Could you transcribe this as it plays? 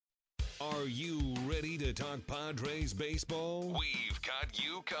Are you ready to talk Padres baseball? We've got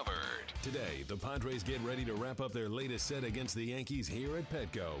you covered. Today, the Padres get ready to wrap up their latest set against the Yankees here at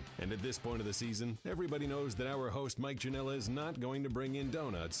Petco. And at this point of the season, everybody knows that our host Mike Janella is not going to bring in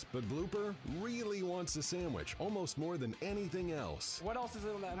donuts, but Blooper really wants a sandwich, almost more than anything else. What else is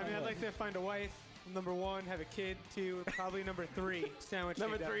in that? I'd like to find a wife. Number 1, have a kid. 2, probably number 3, sandwich.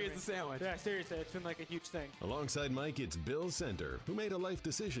 Number 3 is the sandwich. Yeah, seriously, it's been like a huge thing. Alongside Mike, it's Bill Center, who made a life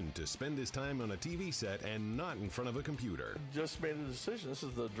decision to spend his time on a TV set and not in front of a computer. Just made a decision. This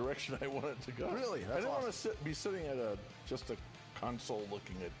is the direction I wanted to go. Really? I didn't want to be sitting at just a console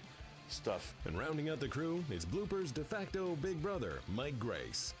looking at stuff. And rounding out the crew is Blooper's de facto big brother, Mike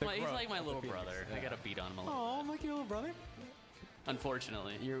Grace. He's like my little brother. I got to beat on him a little. Oh, I'm like your little brother.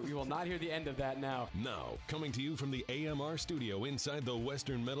 Unfortunately. You will not hear the end of that now. Now, coming to you from the AMR studio inside the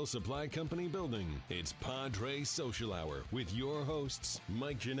Western Metal Supply Company building, it's Padres Social Hour with your hosts,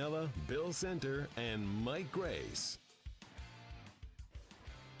 Mike Janella, Bill Center, and Mike Grace.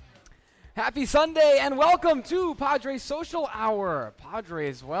 Happy Sunday and welcome to Padres Social Hour.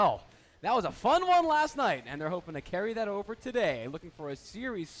 Padres, well, that was a fun one last night, and they're hoping to carry that over today. Looking for a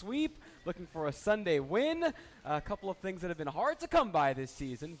series sweep, looking for a Sunday win. A couple of things that have been hard to come by this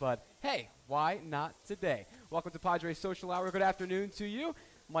season, but hey, why not today? Welcome to Padres Social Hour. Good afternoon to you.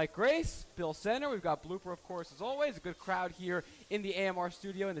 Mike Grace, Bill Center. We've got Blooper, of course, as always. A good crowd here in the AMR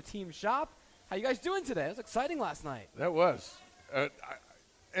studio in the team shop. How you guys doing today? It was exciting last night. That was.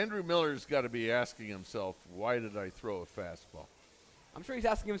 Andrew Miller's got to be asking himself, why did I throw a fastball? I'm sure he's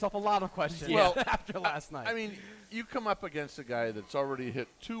asking himself a lot of questions after last night. I mean, you come up against a guy that's already hit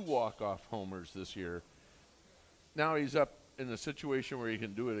 2 walk-off homers this year. Now he's up in a situation where he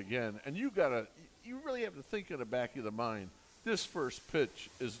can do it again. And you really have to think in the back of the mind, this first pitch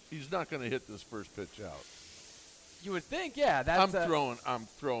he's not going to hit this first pitch out. You would think, yeah. I'm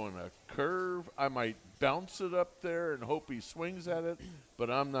throwing a curve. I might bounce it up there and hope he swings at it, but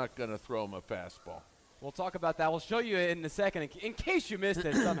I'm not going to throw him a fastball. We'll talk about that. We'll show you in a second in case you missed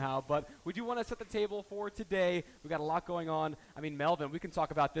it somehow. But we do want to set the table for today. We've got a lot going on. I mean, Melvin, we can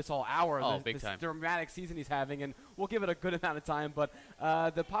talk about this all hour. Big time. Dramatic season he's having, and we'll give it a good amount of time. But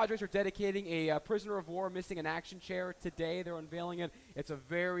the Padres are dedicating a prisoner of war missing in action chair today. They're unveiling it. It's a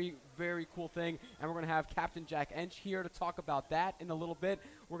very, very cool thing. And we're going to have Captain Jack Ench here to talk about that in a little bit.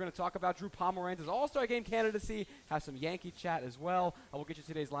 We're going to talk about Drew Pomeranz's All-Star Game candidacy, have some Yankee chat as well. We'll get you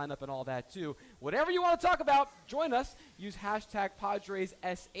today's lineup and all that, too. Whatever you want to talk about, join us. Use hashtag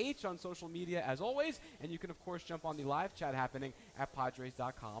PadresSH on social media as always. And you can, of course, jump on the live chat happening at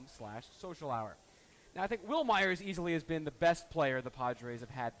Padres.com/social hour. Now, I think Will Myers easily has been the best player the Padres have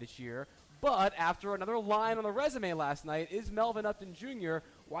had this year. But after another line on the resume last night, is Melvin Upton Jr.,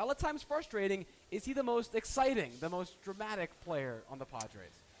 while at times frustrating, is he the most exciting, the most dramatic player on the Padres?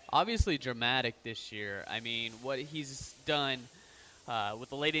 Obviously dramatic this year. I mean, what he's done with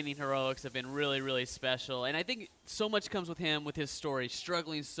the late inning heroics have been really, really special. And I think so much comes with him, with his story,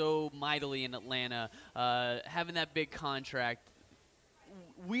 struggling so mightily in Atlanta, having that big contract,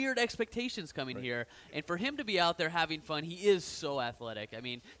 weird expectations coming here. And for him to be out there having fun, he is so athletic. I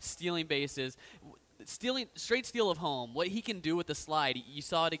mean, stealing bases, straight steal of home, what he can do with the slide. You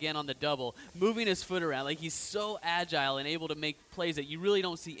saw it again on the double, moving his foot around. Like, he's so agile and able to make plays that you really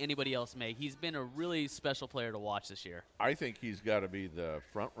don't see anybody else make. He's been a really special player to watch this year. I think he's got to be the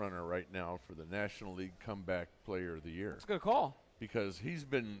front runner right now for the National League Comeback Player of the Year. That's a good call. Because he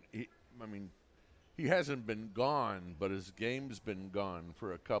hasn't been gone, but his game's been gone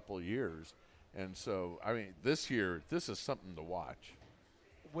for a couple years. And so, I mean, this year, this is something to watch.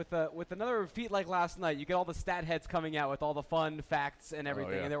 With another feat like last night, you get all the stat heads coming out with all the fun facts and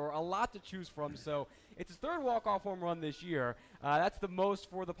everything, and there were a lot to choose from. So it's his third walk-off home run this year. That's the most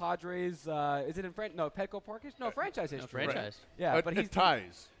for the Padres. Is it in Petco Park? No, franchise history. No, franchise. Yeah, but he's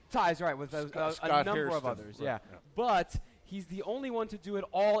ties, right, with a number of others. Right, yeah, but he's the only one to do it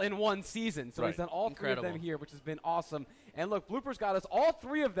all in one season. So he's done all three of them here, which has been awesome. And look, Blooper's got us all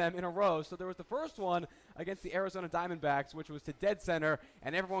 3 of them in a row. So there was the first one against the Arizona Diamondbacks, which was to dead center,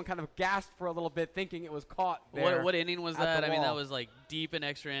 and everyone kind of gasped for a little bit thinking it was caught there. What inning was that? I mean, that was like deep in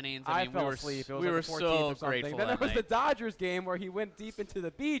extra innings. I fell asleep. It was we like were the 14th so or something. grateful. Then there was the Dodgers game where he went deep into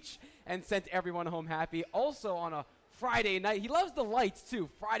the beach and sent everyone home happy. Also on a Friday night. He loves the lights, too.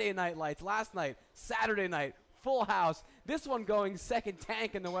 Friday night lights. Last night, Saturday night, full house. This one going second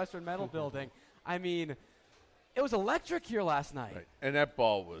tank in the Western Metal Building. I mean, it was electric here last night. Right. And that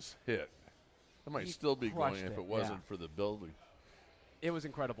ball was hit. It might still be going if it wasn't yeah. for the building. It was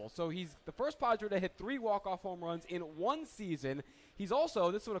incredible. So he's the first Padre to hit 3 walk-off home runs in one season. He's also,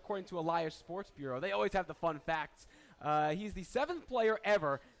 this one according to Elias Sports Bureau, they always have the fun facts. He's the 7th player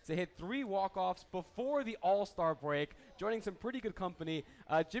ever to hit 3 walk-offs before the All-Star break, joining some pretty good company.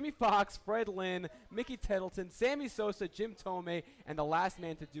 Jimmy Fox, Fred Lynn, Mickey Tettleton, Sammy Sosa, Jim Thome, and the last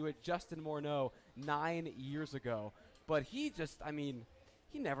man to do it, Justin Morneau, 9 years ago. But he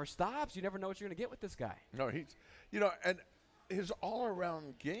never stops. You never know what you're going to get with this guy. No, he's, and his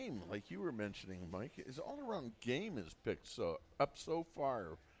all-around game, like you were mentioning, Mike, his all-around game is picked up so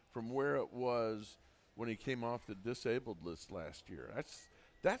far from where it was when he came off the disabled list last year.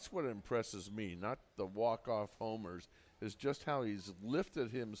 That's what impresses me, not the walk-off homers, is just how he's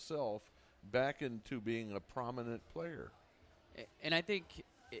lifted himself back into being a prominent player. And I think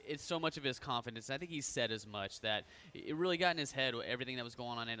it's so much of his confidence. I think he said as much that it really got in his head with everything that was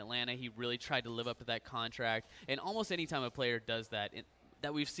going on in Atlanta. He really tried to live up to that contract. And almost any time a player does that,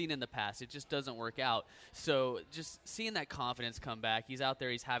 that we've seen in the past, it just doesn't work out. So just seeing that confidence come back, he's out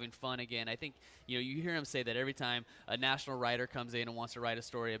there, he's having fun again. I think, you hear him say that every time a national writer comes in and wants to write a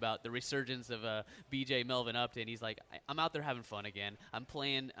story about the resurgence of BJ Melvin Upton, he's like, I'm out there having fun again. I'm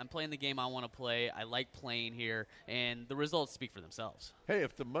playing the game I want to play. I like playing here, and the results speak for themselves. Hey,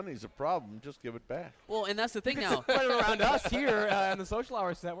 if the money's a problem, just give it back. Well, and that's the thing now. Right around us here on the Social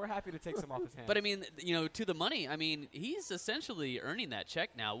Hour set, we're happy to take some off his hands. But, to the money, he's essentially earning that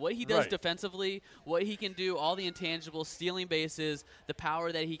check now. What he does defensively, what he can do, all the intangibles, stealing bases, the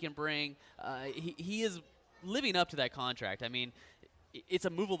power that he can bring, he is living up to that contract. It's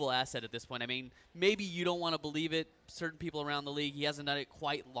a movable asset at this point. Maybe you don't want to believe it. Certain people around the league, he hasn't done it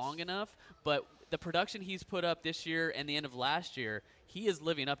quite long enough. But the production he's put up this year and the end of last year, he is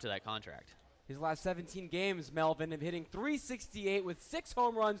living up to that contract. His last 17 games, Melvin, of hitting .368 with 6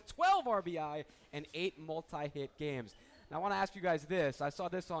 home runs, 12 RBI, and 8 multi-hit games. Now, I want to ask you guys this. I saw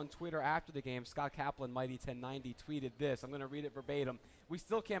this on Twitter after the game. Scott Kaplan, Mighty1090, tweeted this. I'm going to read it verbatim. We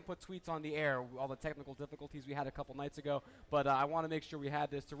still can't put tweets on the air, all the technical difficulties we had a couple nights ago, but I want to make sure we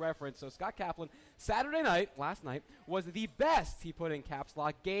had this to reference. So Scott Kaplan, Saturday night, last night, was the best, he put in caps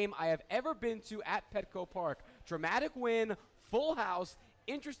lock, game I have ever been to at Petco Park. Dramatic win, full house,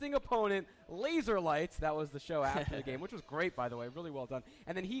 interesting opponent, laser lights. That was the show after the game, which was great, by the way. Really well done.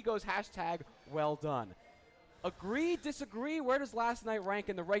 And then he goes, #well done. Agree, disagree? Where does last night rank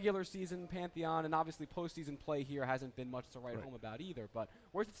in the regular season pantheon? And obviously postseason play here hasn't been much to write home about either. But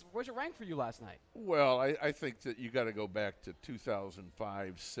where's it rank for you last night? Well, I think that you got to go back to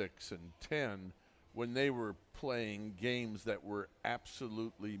 2005, 6, and 10 when they were playing games that were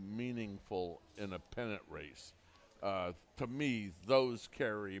absolutely meaningful in a pennant race. To me, those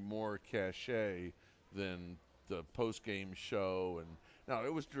carry more cachet than the post-game show. And now,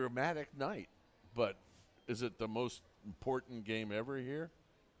 it was a dramatic night, but is it the most important game ever here?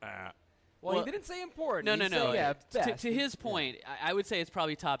 Well, he didn't say important. No. Yeah, to his point, I would say it's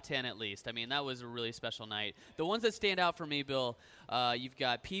probably top 10 at least. That was a really special night. The ones that stand out for me, Bill, you've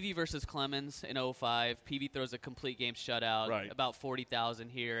got Peavy versus Clemens in 05. Peavy throws a complete game shutout, about 40,000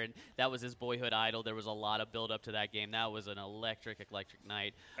 here, and that was his boyhood idol. There was a lot of build-up to that game. That was an electric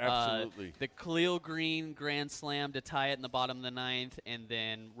night. Absolutely. The Khalil Green grand slam to tie it in the bottom of the ninth, and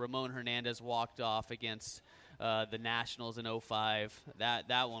then Ramon Hernandez walked off against the Nationals in 05.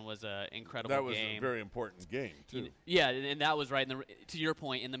 That one was an incredible game. That was a very important game, too. Yeah, and that was right, to your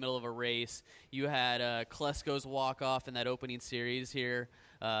point, in the middle of a race. You had Klesko's walk-off in that opening series here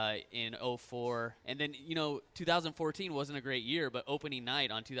in 04. And then, 2014 wasn't a great year, but opening night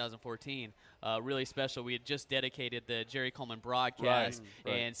on 2014, really special. We had just dedicated the Jerry Coleman broadcast,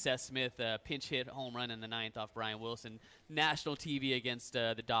 and Seth Smith pinch hit home run in the ninth off Brian Wilson. National TV against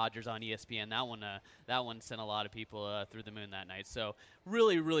the Dodgers on ESPN. That one sent a lot of people through the moon that night. So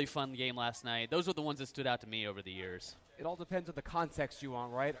really, really fun game last night. Those were the ones that stood out to me over the years. It all depends on the context you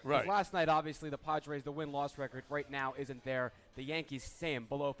want, right? Because last night, obviously, the Padres, the win-loss record right now isn't there. The Yankees, same,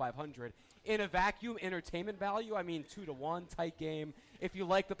 below 500. In a vacuum, entertainment value, 2-1, tight game. If you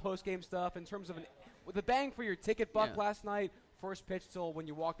like the post-game stuff, in terms of the bang for your ticket buck last night, first pitch till when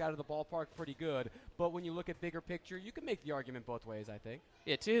you walked out of the ballpark, pretty good. But when you look at bigger picture, you can make the argument both ways, I think.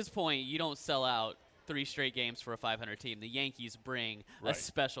 Yeah, to his point, you don't sell out 3 straight games for a 500 team. The Yankees bring a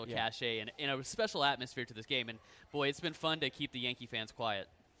special cachet and a special atmosphere to this game. And, boy, it's been fun to keep the Yankee fans quiet.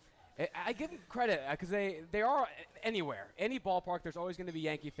 I give them credit because they are anywhere. Any ballpark, there's always going to be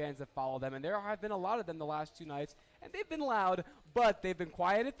Yankee fans that follow them, and there have been a lot of them the last 2 nights, and they've been loud, but they've been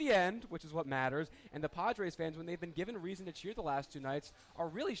quiet at the end, which is what matters. And the Padres fans, when they've been given reason to cheer the last 2 nights, are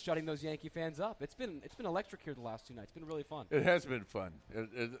really shutting those Yankee fans up. It's been electric here the last 2 nights. It's been really fun. It has been fun.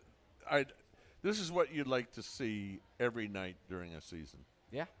 This is what you'd like to see every night during a season.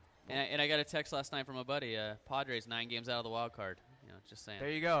 Yeah. And I got a text last night from a buddy. Padres 9 games out of the wild card. Just saying. There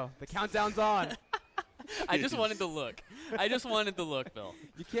you go. The countdown's on. I just wanted to look. Bill.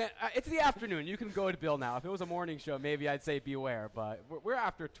 You can't. It's the afternoon. You can go to Bill now. If it was a morning show, maybe I'd say beware. But we're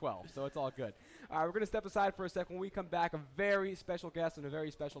after 12, so it's all good. All right, we're going to step aside for a second. When we come back, a very special guest on a very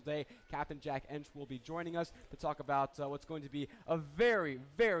special day. Captain Jack Ench will be joining us to talk about what's going to be a very,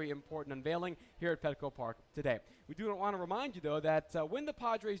 very important unveiling here at Petco Park today. We do want to remind you, though, that when the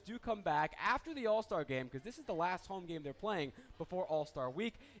Padres do come back after the All-Star game, because this is the last home game they're playing before All-Star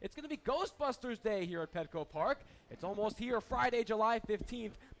Week, it's going to be Ghostbusters Day here at Petco Park. It's almost here, Friday, July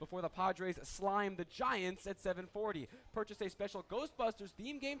 15th, before the Padres slime the Giants at 7:40. Purchase a special Ghostbusters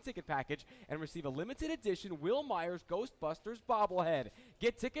theme game ticket package and receive a limited edition Will Myers Ghostbusters bobblehead.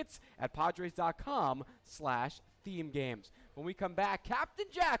 Get tickets at Padres.com/theme games. When we come back, Captain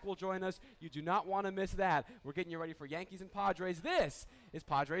Jack will join us. You do not want to miss that. We're getting you ready for Yankees and Padres. This is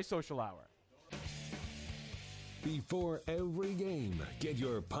Padres Social Hour. Before every game, get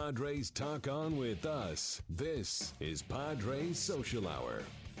your Padres talk on with us. This is Padres Social Hour.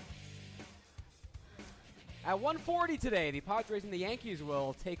 At 1:40 today, the Padres and the Yankees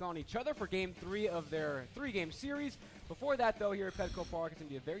will take on each other for Game 3 of their three-game series. Before that, though, here at Petco Park, it's going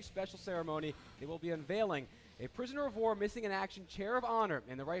to be a very special ceremony. They will be unveiling a prisoner of war missing in action chair of honor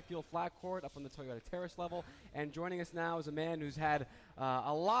in the right field flat court up on the Toyota Terrace level. And joining us now is a man who's had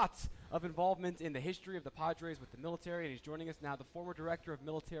a lot of involvement in the history of the Padres with the military, and he's joining us now, the former director of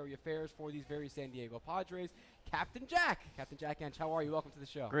military affairs for these very San Diego Padres, Captain Jack. Captain Jack Ench, how are you? Welcome to the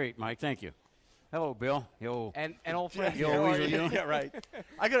show. Great, Mike. Thank you. Hello, Bill. Yo. And old friend. Yo, How are Weasley, you? you? Yeah, right.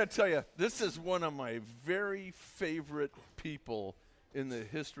 I got to tell you, this is one of my very favorite people in the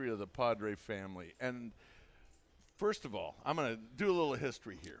history of the Padre family. And first of all, I'm going to do a little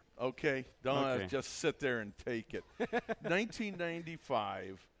history here, okay? Don't just sit there and take it.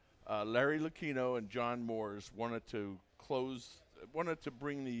 1995, Larry Lucchino and John Moores wanted to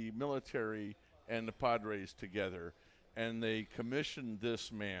bring the military and the Padres together, and they commissioned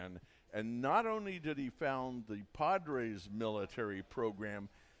this man. And not only did he found the Padres military program,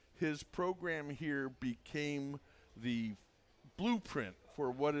 his program here became the blueprint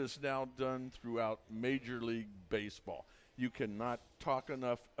for what is now done throughout Major League Baseball. You cannot talk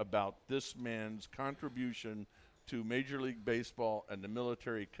enough about this man's contribution to Major League Baseball and the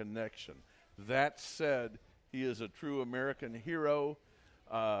military connection. That said, he is a true American hero.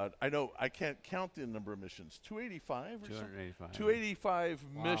 I know I can't count the number of missions. 285 or 285. 285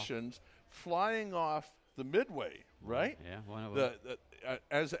 missions flying off the Midway, right? Yeah, one of them.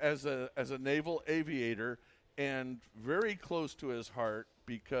 As a naval aviator, and very close to his heart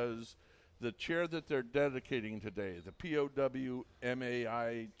because the chair that they're dedicating today, the POW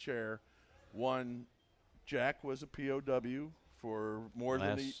MAI chair, Jack was a POW for more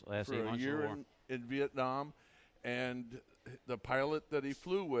than a year in Vietnam, and the pilot that he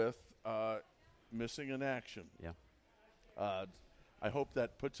flew with missing in action. Yeah. I hope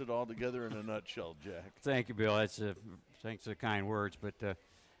that puts it all together in a nutshell, Jack. Thank you, Bill. Thanks for the kind words, but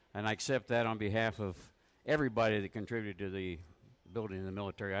and I accept that on behalf of everybody that contributed to the building of the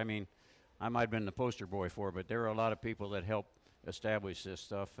military. I mean, I might have been the poster boy for it, but there are a lot of people that helped establish this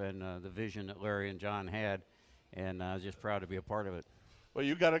stuff and the vision that Larry and John had, and I was just proud to be a part of it. Well,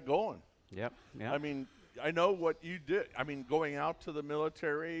 you got it going. Yep. I mean, I know what you did. I mean, going out to the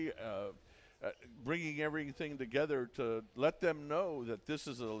military, bringing everything together to let them know that this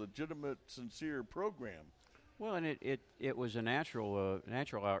is a legitimate, sincere program. Well, and it was a natural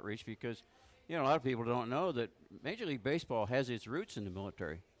outreach because, a lot of people don't know that Major League Baseball has its roots in the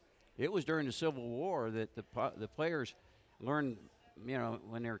military. It was during the Civil War that the players learned,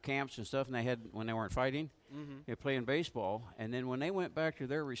 when there were camps and stuff, and when they weren't fighting, they playing baseball, and then when they went back to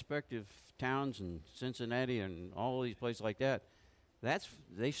their respective towns and Cincinnati and all these places like that,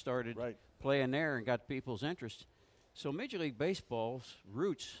 they started playing there and got people's interest. So Major League Baseball's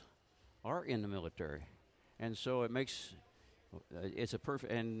roots are in the military, and so it makes it's a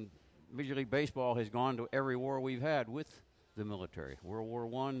perfect. And Major League Baseball has gone to every war we've had with the military: World War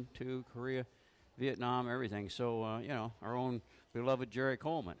I, II, Korea, Vietnam, everything. So our own beloved Jerry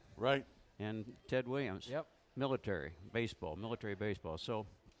Coleman, and Ted Williams, military baseball. So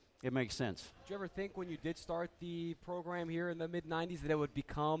it makes sense. Did you ever think when you did start the program here in the mid-'90s that it would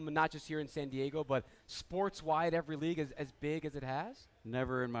become, not just here in San Diego, but sports-wide, every league as big as it has?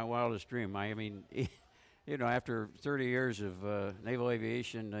 Never in my wildest dream. I mean, after 30 years of naval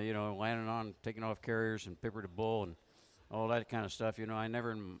aviation, landing on, taking off carriers and Pipper to Bull and all that kind of stuff, I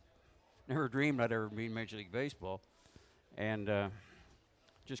never dreamed I'd ever be in Major League Baseball. And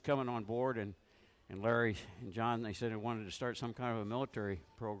just coming on board, and Larry and John, they said they wanted to start some kind of a military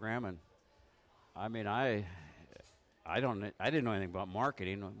program, and I mean, I I didn't know anything about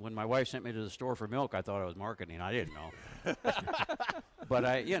marketing. When my wife sent me to the store for milk, I thought I was marketing. I didn't know. But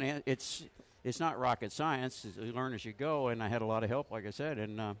it's not rocket science. You learn as you go, and I had a lot of help, like I said,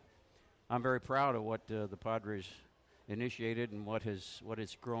 and I'm very proud of what the Padres initiated and what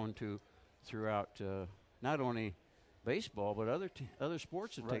it's grown to throughout not only baseball but other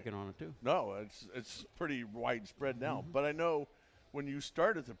sports have taken on it too. No, it's pretty widespread now. But I know when you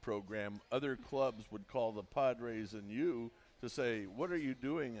started the program, other clubs would call the Padres and you to say, "What are you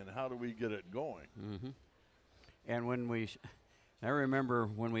doing, and how do we get it going?" Mm-hmm. And I remember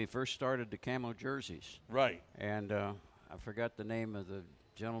when we first started the camo jerseys. Right. And I forgot the name of the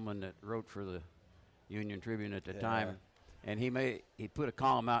gentleman that wrote for the Union Tribune at the time. And he put a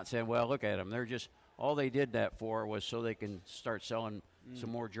column out saying, "Well, look at them. They're just all they did that for was so they can start selling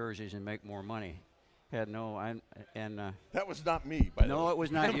some more jerseys and make more money." That was not me. By the way. No, it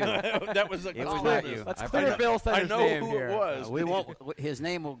was not you. That was it was not you. Let's clear Bill's I know name who here. it was. We won't. His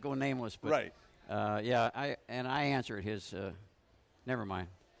name will go nameless. But, right. I answered his. Never mind.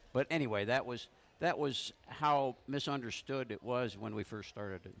 But anyway, that was how misunderstood it was when we first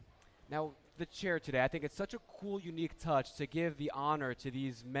started it. Now, the chair today, I think it's such a cool, unique touch to give the honor to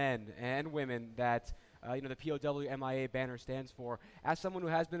these men and women that the POW MIA banner stands for. As someone who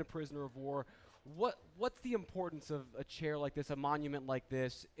has been a prisoner of war, what's the importance of a chair like this, a monument like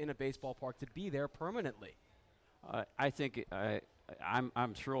this in a baseball park to be there permanently? I think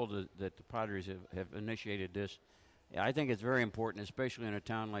I'm thrilled that the Padres have initiated this. I think it's very important, especially in a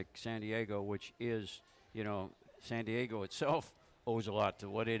town like San Diego, which is, San Diego itself owes a lot to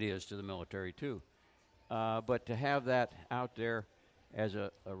what it is to the military too. But to have that out there as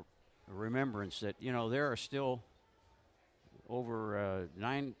a remembrance that, there are still over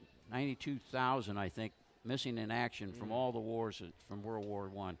 92,000, I think, missing in action from all the wars from World War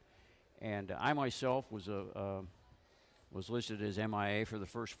I. And I myself was listed as MIA for the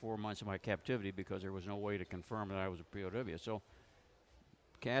first 4 months of my captivity because there was no way to confirm that I was a POW. So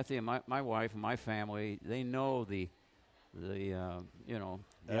Kathy and my wife and my family, they know the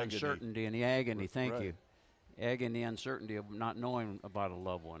uncertainty and the agony. Thank you. Agony, uncertainty of not knowing about a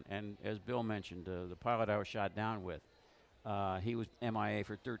loved one. And as Bill mentioned, the pilot I was shot down with, he was MIA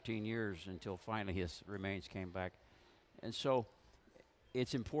for 13 years until finally his remains came back. And so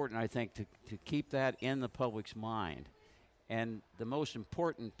it's important, I think, to keep that in the public's mind. And the most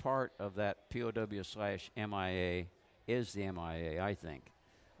important part of that POW/MIA is the MIA, I think.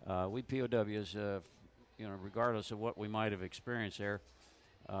 We POWs, regardless of what we might have experienced there,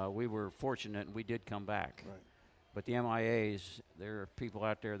 we were fortunate and we did come back. Right. But the MIAs, there are people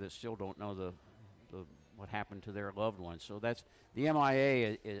out there that still don't know what happened to their loved ones. So that's the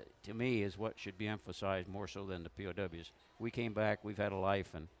MIA, to me, is what should be emphasized more so than the POWs. We came back, we've had a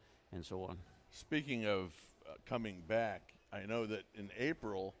life, and so on. Speaking of coming back, I know that in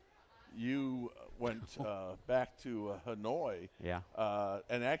April you went back to Hanoi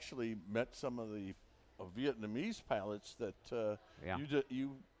and actually met some of the Vietnamese pilots that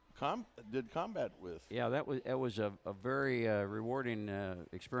you did combat with. Yeah, that was a very rewarding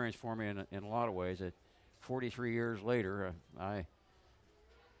experience for me in a lot of ways. 43 years later, I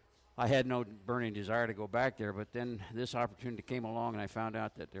had no burning desire to go back there, but then this opportunity came along, and I found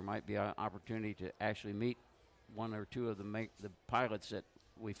out that there might be an opportunity to actually meet one or two of the pilots that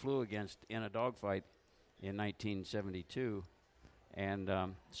we flew against in a dogfight in 1972. And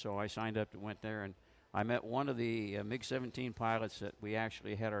so I signed up and went there, and I met one of the MiG-17 pilots that we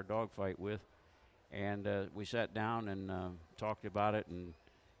actually had our dogfight with, and we sat down and talked about it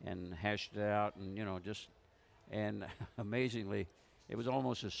and hashed it out, and amazingly, it was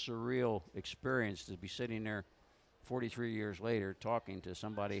almost a surreal experience to be sitting there 43 years later talking to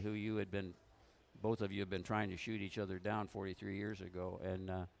somebody who both of you have been trying to shoot each other down 43 years ago,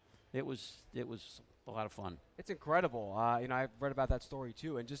 and it was a lot of fun. It's incredible. I've read about that story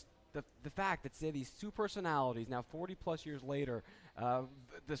too, and just the fact that, say, these two personalities now 40 plus years later,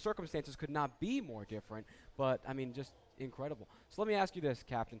 the circumstances could not be more different, but I mean, just incredible. So let me ask you this,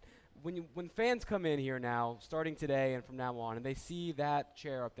 Captain. When fans come in here now, starting today and from now on, and they see that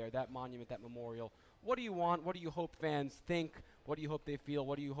chair up there, that monument, that memorial, what do you want? What do you hope fans think? What do you hope they feel?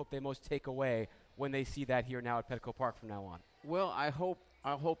 What do you hope they most take away when they see that here now at Petco Park from now on? Well, I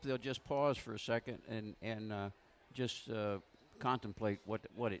hope they'll just pause for a second and just contemplate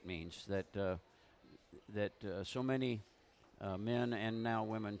what it means that so many men and now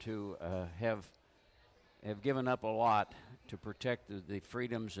women too have given up a lot to protect the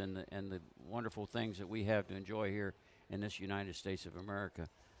freedoms and the wonderful things that we have to enjoy here in this United States of America,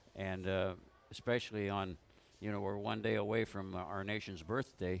 and especially on, we're one day away from our nation's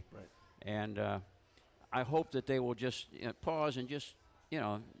birthday, right. And I hope that they will just pause and just,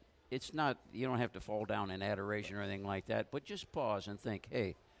 it's not, you don't have to fall down in adoration or anything like that, but just pause and think,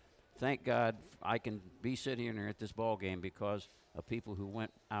 hey, thank God I can be sitting here at this ball game because of people who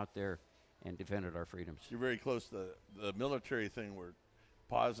went out there and defended our freedoms. You're very close to the military thing where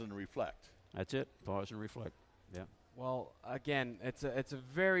pause and reflect. That's it. Pause and reflect. Yeah. Well, again, it's a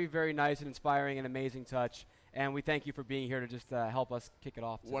very, very nice and inspiring and amazing touch, and we thank you for being here to just help us kick it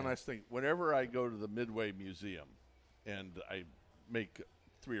off today. One last thing. Whenever I go to the Midway Museum, and I make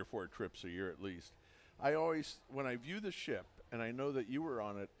 3 or 4 trips a year at least, I always, when I view the ship, and I know that you were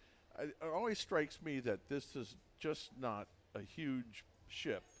on it, it always strikes me that this is just not a huge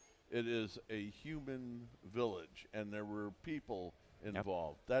ship. It is a human village, and there were people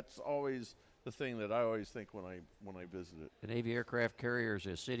involved. Yep. That's always the thing that I always think when I visit it. The Navy aircraft carrier is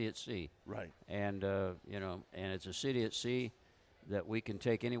a city at sea. Right. And, and it's a city at sea that we can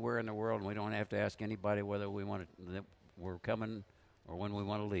take anywhere in the world, and we don't have to ask anybody whether we're coming or when we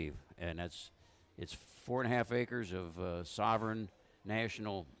want to leave. And it's 4.5 acres of sovereign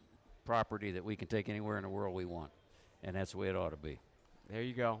national property that we can take anywhere in the world we want. And that's the way it ought to be. There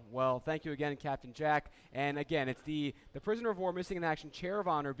you go. Well, thank you again, Captain Jack. And again, it's the Prisoner of War Missing in Action Chair of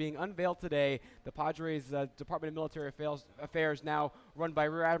Honor being unveiled today. The Padres Department of Military Affairs now run by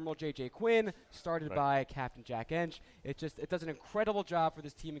Rear Admiral J.J. Quinn, started by Captain Jack Ench. It does an incredible job for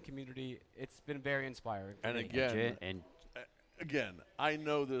this team and community. It's been very inspiring. And again, I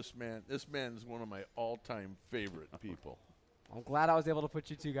know this man. This man's one of my all-time favorite people. I'm glad I was able to put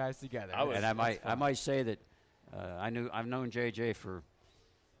you two guys together. I might say that I've known JJ for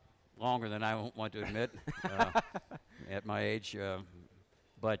longer than I want to admit at my age,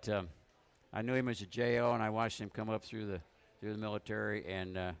 but I knew him as a JO, and I watched him come up through the military,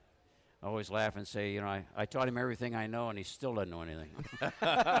 and I always laugh and say, I taught him everything I know, and he still doesn't know anything.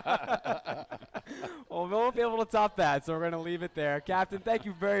 Well, we won't be able to top that, so we're going to leave it there. Captain, thank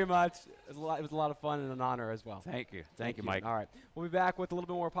you very much. It was a lot of fun and an honor as well. Thank you. Thank you, Mike. All right. We'll be back with a little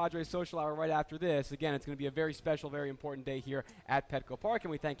bit more Padres Social Hour right after this. Again, it's going to be a very special, very important day here at Petco Park,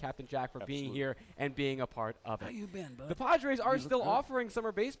 and we thank Captain Jack for being here and being a part of it. How you been, bud? The Padres are still offering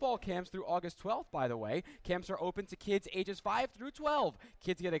summer baseball camps through August 12th, by the way. Camps are open to kids ages 5 through 12.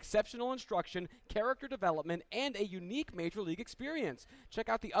 Kids get exceptional instruction, character development, and a unique Major League experience. Check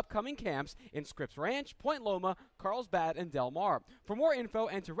out the upcoming camps in Scripps Ranch, Point Loma, Carlsbad, and Del Mar. For more info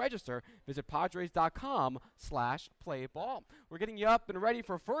and to register, visit Padres.com/playball. We're getting you up and ready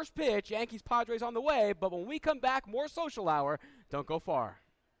for first pitch. Yankees-Padres on the way, but when we come back, more Social Hour. Don't go far.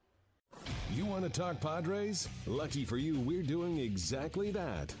 You want to talk Padres? Lucky for you, we're doing exactly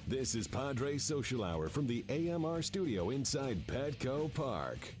that. This is Padres Social Hour from the AMR studio inside Petco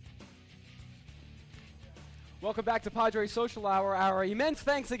Park. Welcome back to Padres Social Hour. Our immense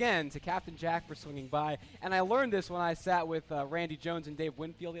thanks again to Captain Jack for swinging by. And I learned this when I sat with Randy Jones and Dave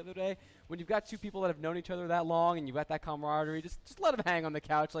Winfield the other day. When you've got two people that have known each other that long and you've got that camaraderie, just let them hang on the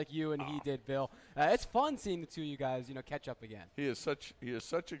couch like you and he did, Bill. It's fun seeing the two of you guys, catch up again. He is such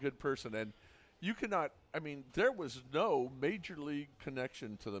a good person, and you cannot. I mean, there was no major league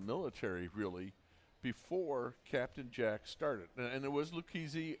connection to the military really before Captain Jack started, and it was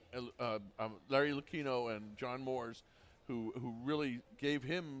Lucchese, Larry Lucchino, and John Moores, who really gave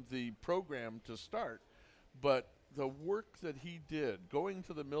him the program to start. But the work that he did, going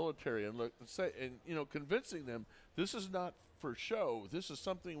to the military and convincing them this is not for show, this is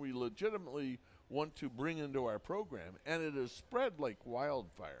something we legitimately want to bring into our program, and it has spread like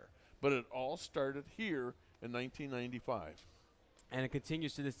wildfire. But it all started here in 1995. And it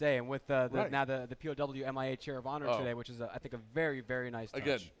continues to this day. And with now the POW MIA Chair of Honor today, which is, I think, a very, very nice touch.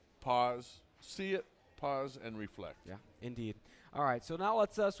 Again, pause, see it, pause, and reflect. Yeah, indeed. All right, so now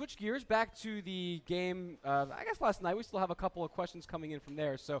let's switch gears back to the game, I guess last night. We still have a couple of questions coming in from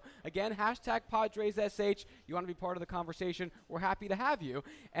there. So, again, #PadresSH. You want to be part of the conversation, we're happy to have you.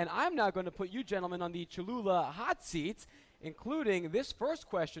 And I'm now going to put you gentlemen on the Cholula hot seat, including this first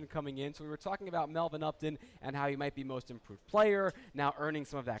question coming in. So we were talking about Melvin Upton and how he might be most improved player, now earning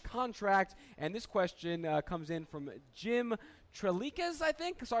some of that contract. And this question comes in from Jim Trelikas, I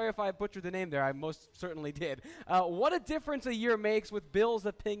think. Sorry if I butchered the name there. I most certainly did. What a difference a year makes with Bill's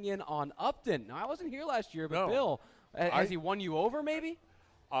opinion on Upton. Now, I wasn't here last year, but Bill, has he won you over maybe?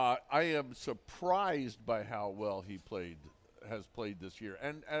 I am surprised by how well he has played this year,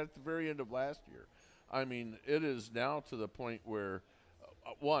 and at the very end of last year. I mean, it is now to the point where,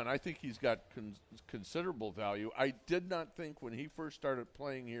 I think he's got considerable value. I did not think when he first started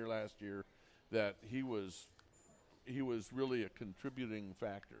playing here last year that he was really a contributing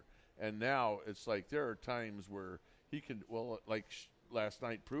factor. And now it's like there are times where he can, last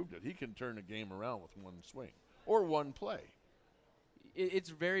night proved it. He can turn a game around with one swing or one play. It's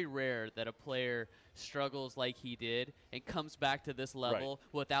very rare that a player struggles like he did and comes back to this level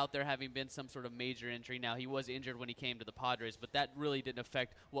without there having been some sort of major injury. Now, he was injured when he came to the Padres, but that really didn't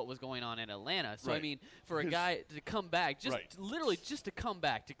affect what was going on in Atlanta. So, I mean, for a guy to come back, literally just to come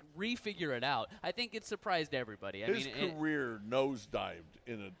back, to refigure it out, I think it surprised everybody. His career nosedived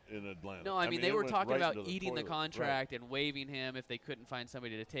in Atlanta. No, I mean they were talking about eating the toilet. contract and waiving him if they couldn't find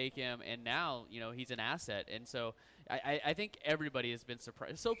somebody to take him, and now, he's an asset. And so I think everybody has been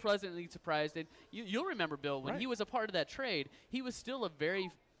surprised, so pleasantly surprised. And you'll remember, Bill, when he was a part of that trade, he was still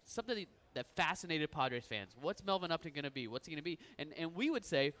something that fascinated Padres fans. What's Melvin Upton going to be? What's he going to be? And we would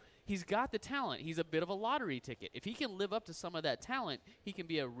say he's got the talent. He's a bit of a lottery ticket. If he can live up to some of that talent, he can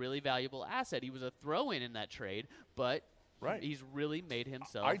be a really valuable asset. He was a throw-in in that trade, but he's really made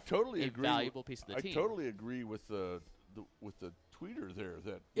himself a valuable piece of the team. I totally agree with the tweeter there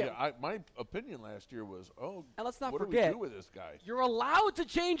that my opinion last year was, and let's not what forget, do we do with this guy? You're allowed to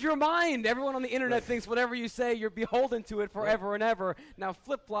change your mind. Everyone on the internet thinks whatever you say, you're beholden to it forever and ever. Now,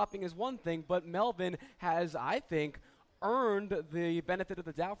 flip-flopping is one thing, but Melvin has, I think, earned the benefit of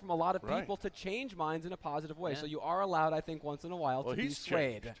the doubt from a lot of people to change minds in a positive way. So you are allowed, I think, once in a while to be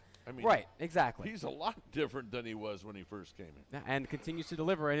swayed. Changed. I mean, exactly. He's a lot different than he was when he first came in. And continues to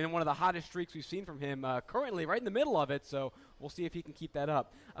deliver. And in one of the hottest streaks we've seen from him currently, right in the middle of it. So we'll see if he can keep that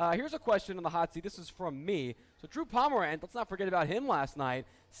up. Here's a question on the hot seat. This is from me. So Drew Pomeranz, let's not forget about him last night.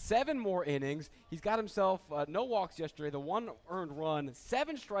 7 more innings. He's got himself no walks yesterday, the 1 earned run,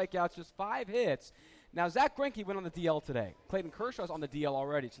 7 strikeouts, just 5 hits. Now, Zach Greinke went on the DL today. Clayton Kershaw's on the DL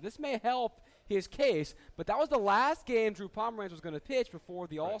already. So this may help his case, but that was the last game Drew Pomeranz was going to pitch before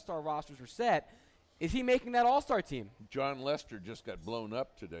the All-Star rosters were set. Is he making that All-Star team? John Lester just got blown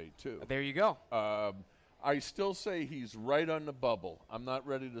up today, too. There you go. I still say he's right on the bubble. I'm not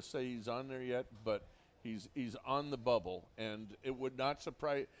ready to say he's on there yet, but he's on the bubble, and it would not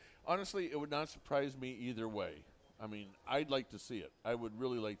surprise – honestly, it would not surprise me either way. I mean, I'd like to see it. I would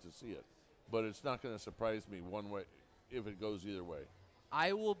really like to see it. But it's not going to surprise me one way if it goes either way.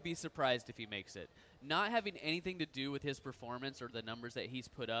 I will be surprised if he makes it. Not having anything to do with his performance or the numbers that he's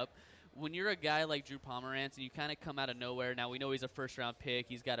put up. When you're a guy like Drew Pomeranz and you kind of come out of nowhere, now we know he's a first-round pick,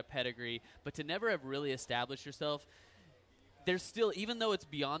 he's got a pedigree, but to never have really established yourself, there's still, even though it's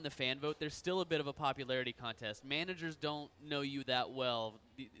beyond the fan vote, there's still a bit of a popularity contest. Managers don't know you that well.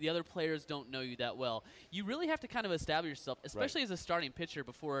 The other players don't know you that well. You really have to kind of establish yourself, especially as a starting pitcher,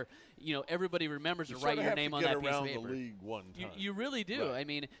 before everybody remembers to write your name on that piece of paper. You around the league one time. You really do. I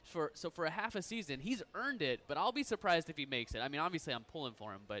mean, for a half a season, he's earned it. But I'll be surprised if he makes it. I mean, obviously, I'm pulling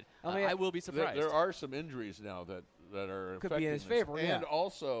for him, but I will be surprised. There are some injuries now that are could be in his favor, and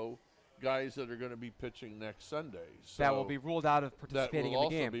also guys that are going to be pitching next Sunday. So that will be ruled out of participating in the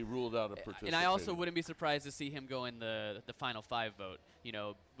game. That will also be ruled out of participating. And I also wouldn't be surprised to see him go in the Final 5 vote.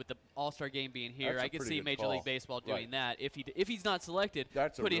 With the All-Star game being here, I could see Major League Baseball doing that. If he's not selected,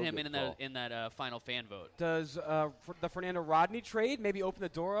 putting him in that final fan vote. Does the Fernando Rodney trade maybe open the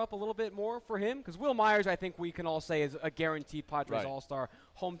door up a little bit more for him? Because Will Myers, I think we can all say, is a guaranteed Padres All-Star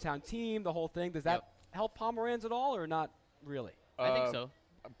hometown team, the whole thing. Does that help Pomeranz at all or not really? I think so.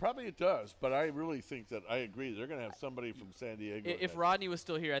 Probably it does, but I really think that I agree. They're going to have somebody from San Diego. If Rodney was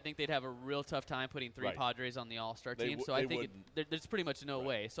still here, I think they'd have a real tough time putting 3 Padres on the All-Star team. So I think there's pretty much no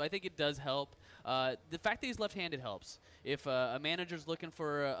way. So I think it does help. The fact that he's left-handed helps. If a manager's looking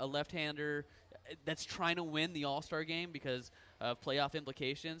for a left-hander that's trying to win the All-Star game because of playoff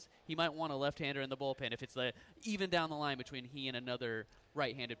implications, he might want a left-hander in the bullpen if it's even down the line between he and another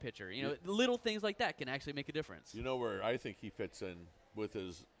right-handed pitcher. Little things like that can actually make a difference. You know where I think he fits in? With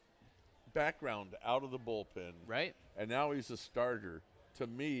his background out of the bullpen, right, and now he's a starter. To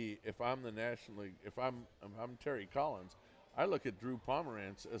me, if I'm the National League, if I'm Terry Collins, I look at Drew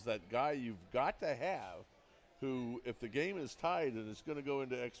Pomeranz as that guy you've got to have, who, if the game is tied and it's going to go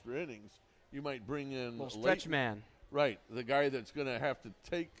into extra innings, you might bring in a stretch man, right? The guy that's going to have to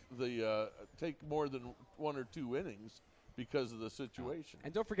take more than 1 or 2 innings. Because of the situation.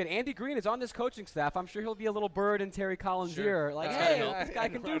 And don't forget, Andy Green is on this coaching staff. I'm sure he'll be a little bird in Terry Collins' ear. Like, hey, what this guy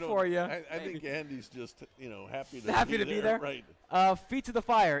can do for you. I think Andy's just, happy to be there. Right. Feet to the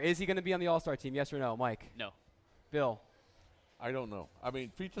fire. Is he going to be on the All-Star team? Yes or no, Mike? No. Bill? I don't know. I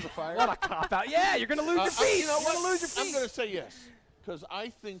mean, feet to the fire? What a cop-out. Yeah, you're going to lose your feet. You're going to lose your feet. I'm going to say yes. Because I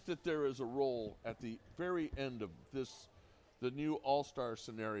think that there is a role at the very end of the new All-Star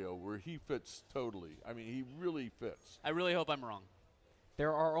scenario where he fits totally. I mean, he really fits. I really hope I'm wrong.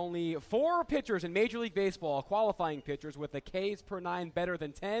 There are only 4 pitchers in Major League Baseball, qualifying pitchers, with a Ks per 9 better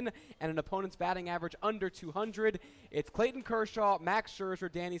than 10 and an opponent's batting average under 200. It's Clayton Kershaw, Max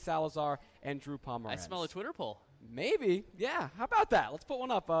Scherzer, Danny Salazar, and Drew Pomeranz. I smell a Twitter poll. Maybe. Yeah. How about that? Let's put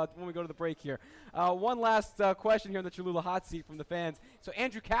one up when we go to the break here. One last question here in the Cholula hot seat from the fans. So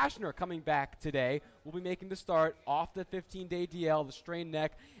Andrew Kashner coming back today. Will be making the start off the 15-day DL, the strained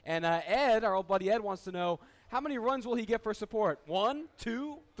neck. And Ed, our old buddy Ed, wants to know, how many runs will he get for support? 1,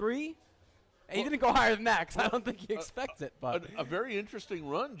 2, 3? He didn't go higher than that because I don't think he expects it. But a very interesting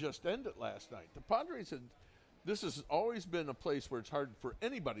run just ended last night. The Padres this has always been a place where it's hard for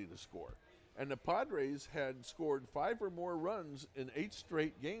anybody to score. And the Padres had scored 5 or more runs in 8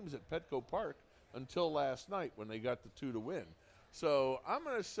 straight games at Petco Park until last night when they got the 2 to win. So I'm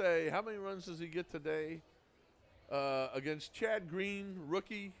going to say, how many runs does he get today against Chad Green,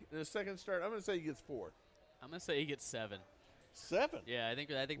 rookie, in his second start? I'm going to say he gets 4. I'm going to say he gets 7. 7? Yeah, I think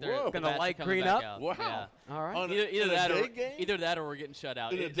they're Whoa. Gonna light Green up? Out. Wow. Yeah. all right. On Either that or we're getting shut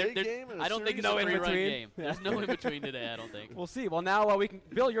out. In a day game and a I don't think series it's a of 3-run in-between? game. There's no in between today, I don't think. We'll see. Well, now we can.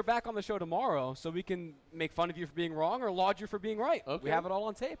 Bill, you're back on the show tomorrow, so we can make fun of you for being wrong or laud you for being right. Okay. We have it all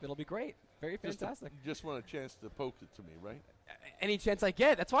on tape. It'll be great. Very fantastic. You just want a chance to poke it to me, right? Any chance I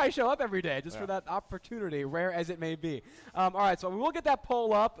get. That's why I show up every day, just for Yeah. that opportunity, rare as it may be. All right, so we will get that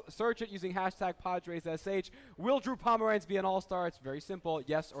poll up. Search it using hashtag PadresSH. Will Drew Pomeranz be an all-star? It's very simple,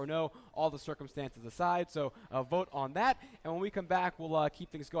 yes or no, all the circumstances aside. So vote on that. And when we come back, we'll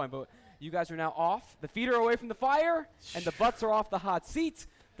keep things going. But you guys are now off. The feet are away from the fire, and the butts are off the hot seat.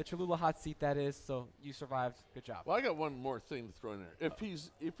 The Cholula hot seat, that is. So you survived. Good job. Well, I got one more thing to throw in there.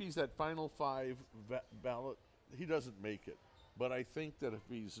 If he's that final 5 ballot, he doesn't make it. But I think that if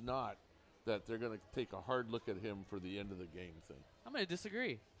he's not, that they're going to take a hard look at him for the end of the game thing. I'm going to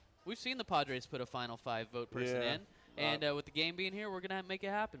disagree. We've seen the Padres put a final 5 vote person Yeah. in. And with the game being here, we're going to make it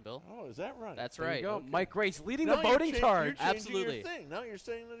happen, Bill. Oh, is that right? That's There right. you go. Okay. Mike Grace leading Now the you're voting charge. You're changing Absolutely. Your thing. Now you're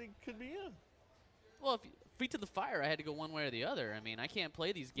saying that he could be in. Well, if feet to the fire, I had to go one way or the other. I mean, I can't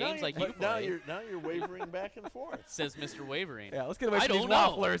play these Now games you're- like you but now play. you're wavering back and forth. Says Mr. Wavering. Yeah, let's get away I from these don't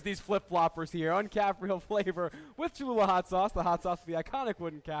know. wafflers, these flip-floppers here. Uncap real flavor with Cholula hot sauce, the hot sauce with the iconic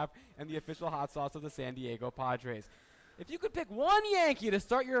wooden cap, and the official hot sauce of the San Diego Padres. If you could pick one Yankee to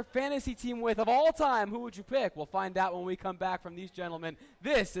start your fantasy team with of all time, who would you pick? We'll find out when we come back from these gentlemen.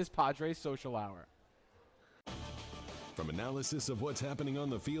 This is Padres Social Hour. From analysis of what's happening on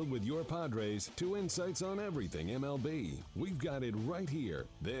the field with your Padres to insights on everything MLB, we've got it right here.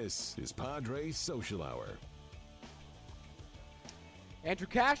 This is Padres Social Hour. Andrew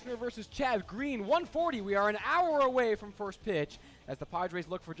Kashner versus Chad Green, 1:40. We are an hour away from first pitch as the Padres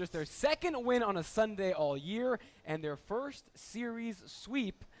look for just their second win on a Sunday all year and their first series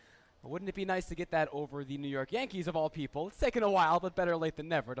sweep. Wouldn't it be nice to get that over the New York Yankees of all people? It's taken a while, but better late than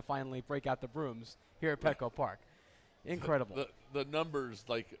never to finally break out the brooms here at Petco Park. Incredible. The numbers,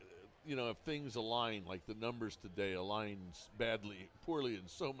 like, if things align, like the numbers today aligns poorly in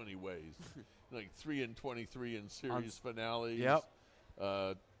so many ways. Like 3-23 in series finales. Yep.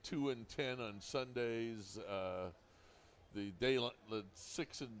 2-10 on Sundays. The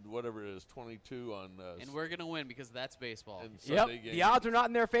 6 and whatever it is, 22 on. And we're going to win because that's baseball. and Yep, Sunday games. the odds are not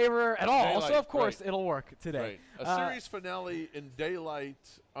in their favor at all. Daylight, So, of course, right. it'll work today. Right. A series finale in daylight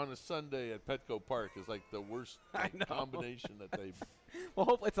on a Sunday at Petco Park is like the worst combination that they've. Well,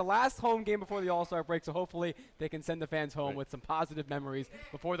 hopefully it's the last home game before the All-Star break, so hopefully they can send the fans home Right. with some positive memories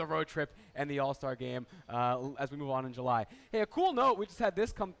before the road trip and the All-Star game as we move on in July. Hey, a cool note, we just had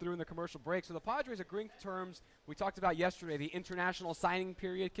this come through in the commercial break. So the Padres agreeing to terms we talked about yesterday, the international signing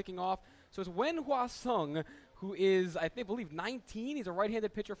period kicking off. So it's Wen Hua Sung, who is, I believe, 19. He's a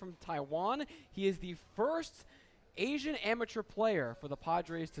right-handed pitcher from Taiwan. He is the first Asian amateur player for the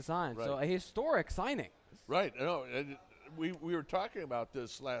Padres to sign. So Right. a historic signing. Right. No, and we were talking about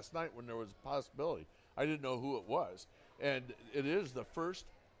this last night when there was a possibility. I didn't know who it was. And it is the first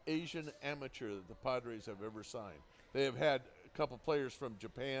Asian amateur that the Padres have ever signed. They have had a couple players from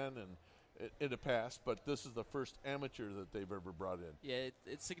Japan and in the past, but this is the first amateur that they've ever brought in. Yeah,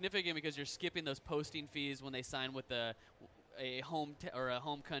 it's significant because you're skipping those posting fees when they sign with a home or a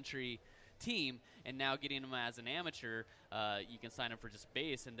home country team, and now getting them as an amateur, you can sign them for just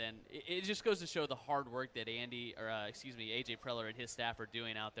base, and then it just goes to show the hard work that AJ Preller and his staff are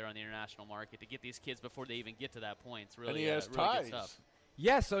doing out there on the international market to get these kids before they even get to that point. It's really, And he has really good ties. stuff.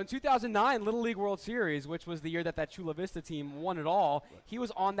 Yes, so in 2009, Little League World Series, which was the year that Chula Vista team won it all, he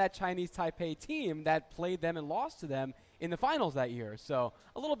was on that Chinese Taipei team that played them and lost to them in the finals that year. So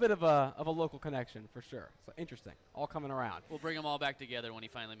a little bit of a local connection for sure. So interesting. All coming around. We'll bring them all back together when he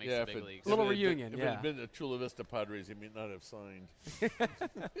finally makes Yeah, the big leagues. A little if it had reunion, been, yeah. If it had been the Chula Vista Padres, he may not have signed.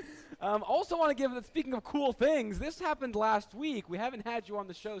 Also want to give, speaking of cool things, this happened last week. We haven't had you on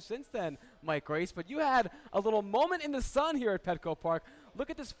the show since then, Mike Grace, but you had a little moment in the sun here at Petco Park. Look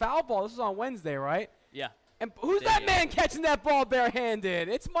at this foul ball. This was on Wednesday, right? Yeah. And who's that man catching that ball barehanded?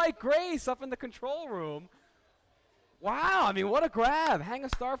 It's Mike Grace up in the control room. Wow, I mean, what a grab. Hang a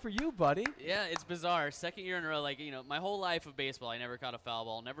star for you, buddy. Yeah, it's bizarre. Second year in a row, my whole life of baseball, I never caught a foul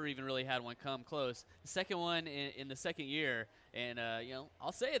ball. Never even really had one come close. The second one in the second year, and,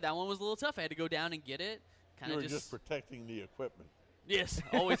 I'll say it, that one was a little tough. I had to go down and get it. You were just protecting the equipment. Yes,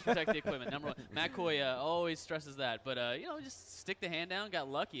 always protect the equipment. Number one. Matt Coy always stresses that. But, just stick the hand down. Got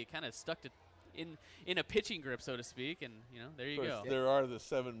lucky. It kind of stuck to in a pitching grip, so to speak, and, there you go. There are the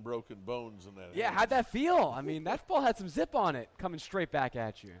 7 broken bones in that Yeah, hand. how'd that feel? I mean, that ball had some zip on it coming straight back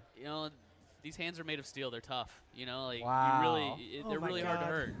at you. These hands are made of steel. They're tough. Wow. They're my really hard to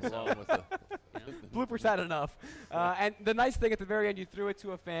God. hurt. Along So, with the Bloopers had enough. And the nice thing at the very end, you threw it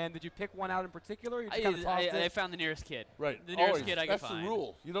to a fan. Did you pick one out in particular? Or you just kind of tossed I it? found the nearest kid. right. The nearest Always. kid I could That's find. the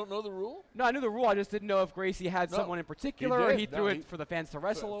rule. You don't know the rule? No, I knew the rule. I just didn't know if Gracie had No, someone in he particular, or did. he No, threw he it for the fans to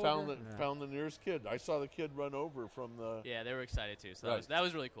wrestle Found over. the nearest kid. I saw the kid run over from the. Yeah, they were excited too. So Right. that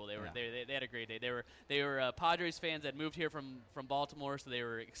was really cool. They were they had a great day. They were Padres fans that moved here from Baltimore, so they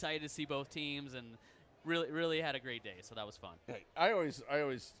were excited to see both teams and really had a great day. So that was fun. Hey, I always,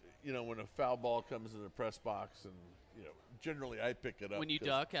 when a foul ball comes in the press box, and generally I pick it up. When you 'cause-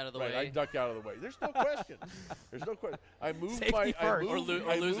 duck out of the right, way. I duck out of the way. There's no question. There's no question. I move Safety my first. Or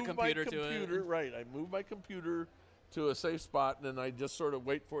lose a computer to it. Right. I move my computer to a safe spot, and then I just sort of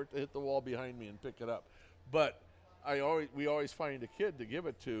wait for it to hit the wall behind me and pick it up. But we always find a kid to give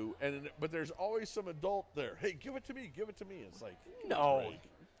it to, but there's always some adult there. Hey, give it to me. Give it to me. It's like No. break.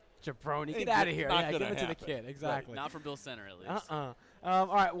 Jabroni, Ain't get out of here. not Yeah, give gonna it to the happen. kid. Exactly. Not from Bill Center, at least. All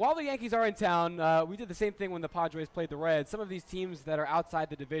right, while the Yankees are in town, we did the same thing when the Padres played the Reds. Some of these teams that are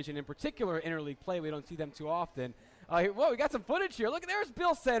outside the division, in particular interleague play, we don't see them too often. We got some footage here. Look, there's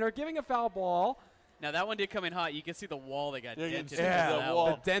Bill Center giving a foul ball. Now that one did come in hot. You can see the wall that got Yeah, you can dented. see into Yeah, that the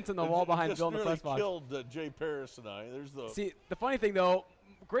one. dent in the wall behind just Bill in the nearly press box. killed Jay Paris and I. There's the See, the funny thing, though,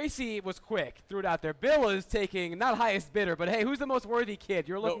 Gracie was quick, threw it out there. Bill is taking, not highest bidder, but hey, who's the most worthy kid?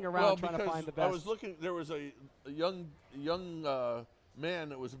 You're looking around trying to because find the best. I was looking. There was a young man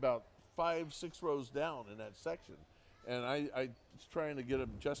that was about 5-6 rows down in that section, and I was trying to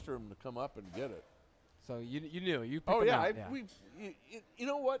gesture him to come up and get it. So you knew. You picked Oh him yeah, out, you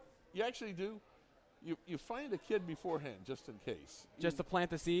know what? You actually do. You find a kid beforehand just in case. Just to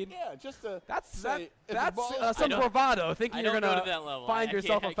plant the seed? Yeah, just to That's say, if the that's ball- some I don't- bravado, thinking I you're don't going go to that level. find I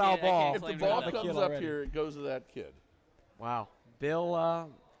yourself can't- a foul I can't ball. if the claim ball that. Kid comes up already. here, it goes to that kid. Wow.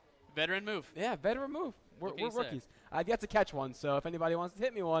 Bill, Veteran move. yeah, veteran move. We're What can you say? rookies. I've yet to catch one, so if anybody wants to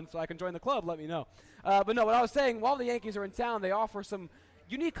hit me one so I can join the club, let me know. But no, what I was saying, while the Yankees are in town, they offer some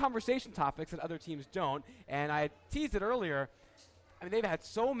unique conversation topics that other teams don't. And I teased it earlier. I mean, they've had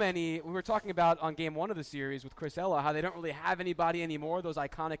so many. We were talking about on game 1 of the series with Chris Ella how they don't really have anybody anymore, those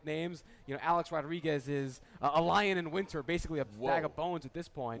iconic names. Alex Rodriguez is a lion in winter, basically a bag of bones at this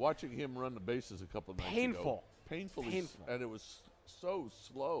point. Watching him run the bases a couple of nights ago. Painful. And it was so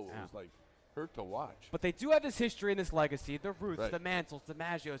slow. It Yeah. was like hurt to watch. But they do have this history and this legacy. The Roots, Right. the Mantles, the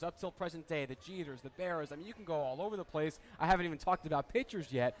Maggios, up till present day, the Jeters, the Bears. I mean, you can go all over the place. I haven't even talked about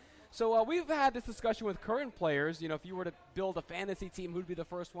pitchers yet. So we've had this discussion with current players. If you were to build a fantasy team, who'd be the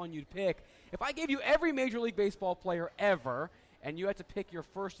first one you'd pick? If I gave you every Major League Baseball player ever, and you had to pick your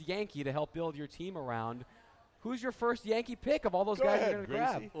first Yankee to help build your team around, who's your first Yankee pick of all those Go guys ahead, you're going to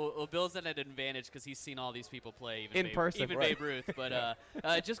grab? Gracie. Well, Bill's at an advantage because he's seen all these people play even In Babe, person, even right. Babe Ruth.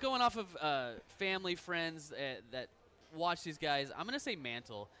 But just going off of family, friends that watch these guys, I'm going to say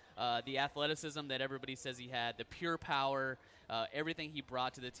Mantle. The athleticism that everybody says he had, the pure power, everything he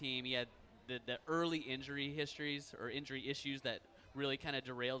brought to the team. He had the early injury histories or injury issues that really kind of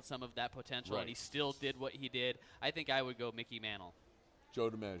derailed some of that potential, Right. and he still did what he did. I think I would go Mickey Mantle. Joe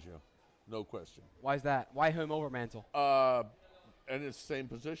DiMaggio, no question. Why is that? Why him over Mantle? And it's the same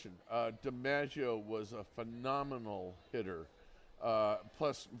position. DiMaggio was a phenomenal hitter,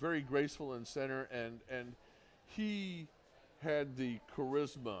 plus very graceful in center, and he had the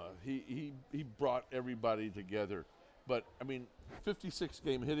charisma. He brought everybody together. But,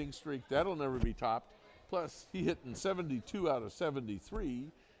 56-game hitting streak, that'll never be topped. Plus, he hit in 72 out of 73.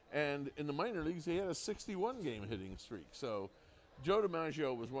 And in the minor leagues, he had a 61-game hitting streak. So Joe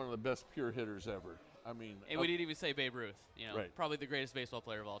DiMaggio was one of the best pure hitters ever. I mean, And we didn't even say Babe Ruth. Right. Probably the greatest baseball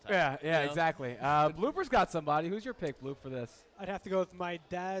player of all time. Yeah, exactly. Blooper's got somebody. Who's your pick, Bloop, for this? I'd have to go with my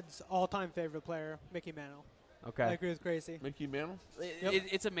dad's all-time favorite player, Mickey Mantle. Okay. I agree with Gracie. Mickey Mantle.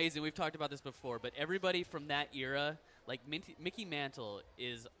 It's amazing. We've talked about this before, but everybody from that era, like Mickey Mantle,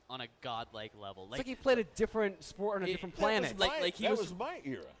 is on a godlike level. It's like he played a different sport on a different planet. He was my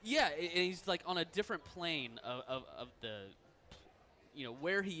era. Yeah, and he's like on a different plane of the,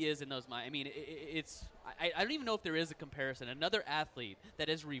 where he is in those minds. I mean, I don't even know if there is a comparison. Another athlete that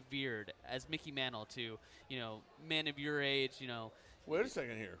is revered as Mickey Mantle to, men of your age, Wait a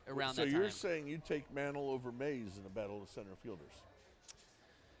second here. Around so that you're time. saying you take Mantle over Mays in a battle of center fielders?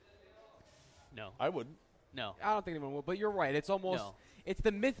 No. I wouldn't. No. I don't think anyone will, but you're right. It's almost it's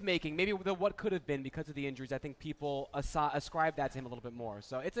the myth making, maybe the what could have been because of the injuries. I think people ascribe that to him a little bit more.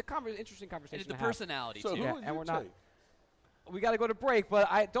 So it's a interesting conversation. And it's the to have. personality So too. who Yeah, would and you we're not- take? We got to go to break,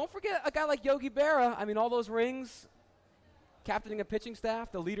 but I don't forget a guy like Yogi Berra. I mean, all those rings, captaining a pitching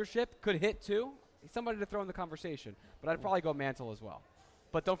staff, the leadership could hit too. He's somebody to throw in the conversation, but I'd probably go Mantle as well.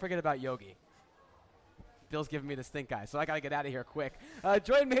 But don't forget about Yogi. Bill's giving me the stink eye, so I got to get out of here quick.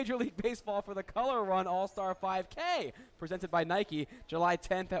 Join Major League Baseball for the Color Run All-Star 5K, presented by Nike, July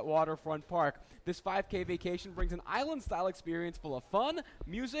 10th at Waterfront Park. This 5K vacation brings an island-style experience full of fun,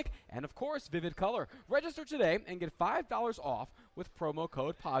 music, and, of course, vivid color. Register today and get $5 off with promo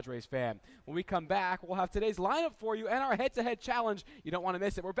code PadresFan. When we come back, we'll have today's lineup for you and our head-to-head challenge. You don't want to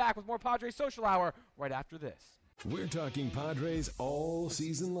miss it. We're back with more Padres Social Hour right after this. We're talking Padres all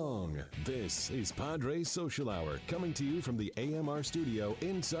season long. This is Padres Social Hour, coming to you from the AMR studio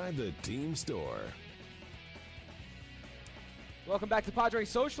inside the team store. Welcome back to Padres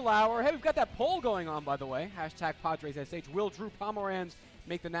Social Hour. Hey, we've got that poll going on, by the way. Hashtag PadresSH. Will Drew Pomeranz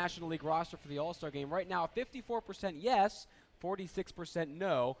make the National League roster for the All-Star game? Right now, 54% yes, 46%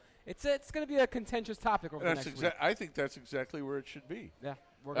 no. It's going to be a contentious topic over the next week. I think that's exactly where it should be. Yeah,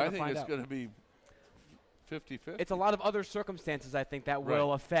 we're going to find out. I think it's going to be 50-50. It's a lot of other circumstances, I think, that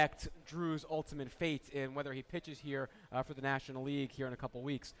will affect Drew's ultimate fate in whether he pitches here for the National League here in a couple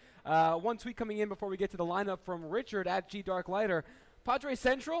weeks. One tweet coming in before we get to the lineup from Richard at GDarkLighter. Padres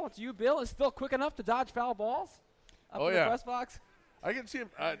Central, it's you, Bill, is still quick enough to dodge foul balls up in the press box? I can see him.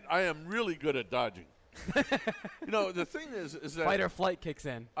 I am really good at dodging. The thing is that Fight or flight kicks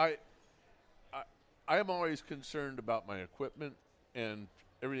in. I am always concerned about my equipment and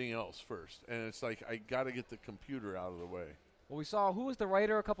everything else first, and it's like I got to get the computer out of the way. Well, we saw who was the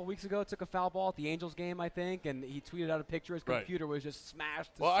writer a couple weeks ago took a foul ball at the Angels game, I think, and he tweeted out a picture. His computer was just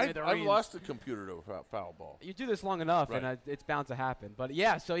smashed to I've smithereens. lost the computer to a foul ball. You do this long enough, and it's bound to happen. But,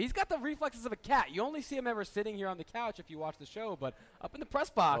 yeah, so he's got the reflexes of a cat. You only see him ever sitting here on the couch if you watch the show, but up in the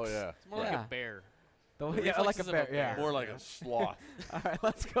press box. Oh, yeah. It's more like a bear. Yeah, like a bear, yeah. More like a sloth. All right,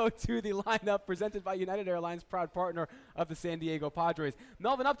 let's go to the lineup presented by United Airlines, proud partner of the San Diego Padres.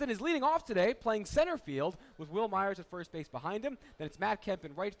 Melvin Upton is leading off today, playing center field with Will Myers at first base behind him. Then it's Matt Kemp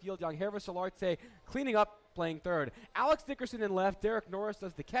in right field, Yangervis Solarte cleaning up, playing third. Alex Dickerson in left, Derek Norris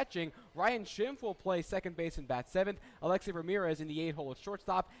does the catching. Ryan Schimpf will play second base and bat seventh. Alexei Ramirez in the 8-hole at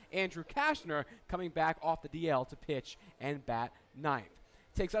shortstop. Andrew Kashner coming back off the DL to pitch and bat ninth.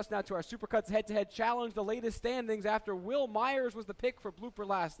 Takes us now to our Supercuts head-to-head challenge, the latest standings after Will Myers was the pick for Blooper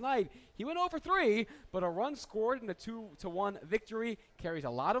last night. He went 0-for-3, but a run scored in a 2-1 victory carries a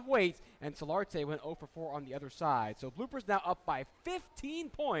lot of weight, and Solarte went 0-for-4 on the other side. So Blooper's now up by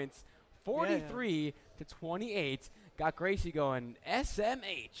 15 points, 43-28. Got Gracie going,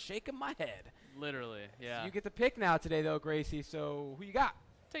 SMH, shaking my head. Literally, yeah. So you get the pick now today, though, Gracie. So who you got?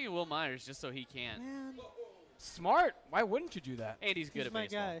 Taking Will Myers just so he can. Man, Smart. Why wouldn't you do that? And he's good he's at my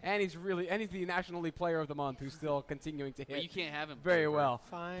baseball. guy. And he's the National League Player of the Month who's still continuing to hit. But you can't have him very Blooper. well.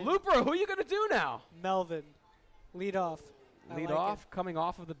 Fine. Blooper, who are you going to do now? Melvin, lead off. I Lead like off, coming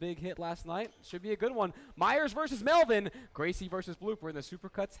off of the big hit last night. Should be a good one. Myers versus Melvin. Gracie versus Blooper in the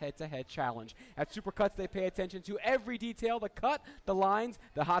Supercuts head-to-head challenge. At Supercuts, they pay attention to every detail, the cut, the lines,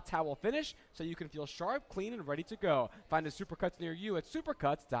 the hot towel finish, so you can feel sharp, clean, and ready to go. Find a Supercuts near you at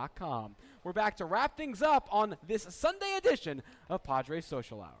supercuts.com. We're back to wrap things up on this Sunday edition of Padres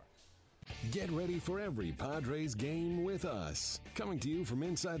Social Hour. Get ready for every Padres game with us. Coming to you from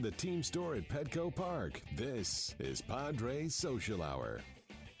inside the team store at Petco Park, this is Padres Social Hour.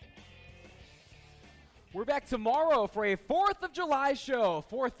 We're back tomorrow for a 4th of July show,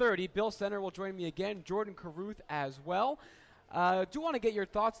 4:30. Bill Center will join me again, Jordan Caruth as well. Do want to get your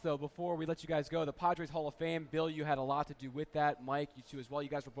thoughts, though, before we let you guys go. The Padres Hall of Fame, Bill, you had a lot to do with that. Mike, you two as well. You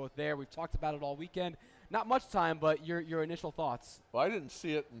guys were both there. We've talked about it all weekend. Not much time, but your initial thoughts. Well, I didn't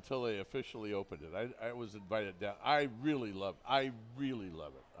see it until they officially opened it. I was invited down. I really love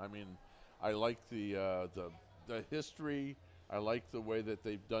it. I mean, I like the history. I like the way that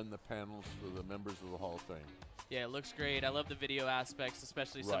they've done the panels for the members of the Hall of Fame. Yeah, it looks great. I love the video aspects,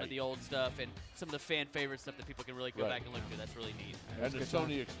 especially some of the old stuff and some of the fan favorite stuff that people can really go back and look through. That's really neat. And the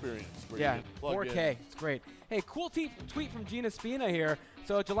Sony experience. Where Yeah, you can plug 4K. in. It's great. Hey, cool tweet from Gina Spina here.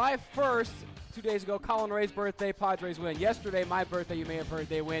 So July 1st, 2 days ago, Colin Ray's birthday, Padres win. Yesterday, my birthday, you may have heard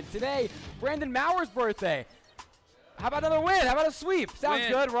they win. Today, Brandon Mauer's birthday. How about another win? How about a sweep? Sounds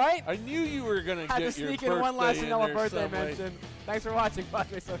good, right? I knew you were going to Had get to your sneak birthday in one last in vanilla there birthday some way. mention. Thanks for watching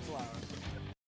Padres Social Hour.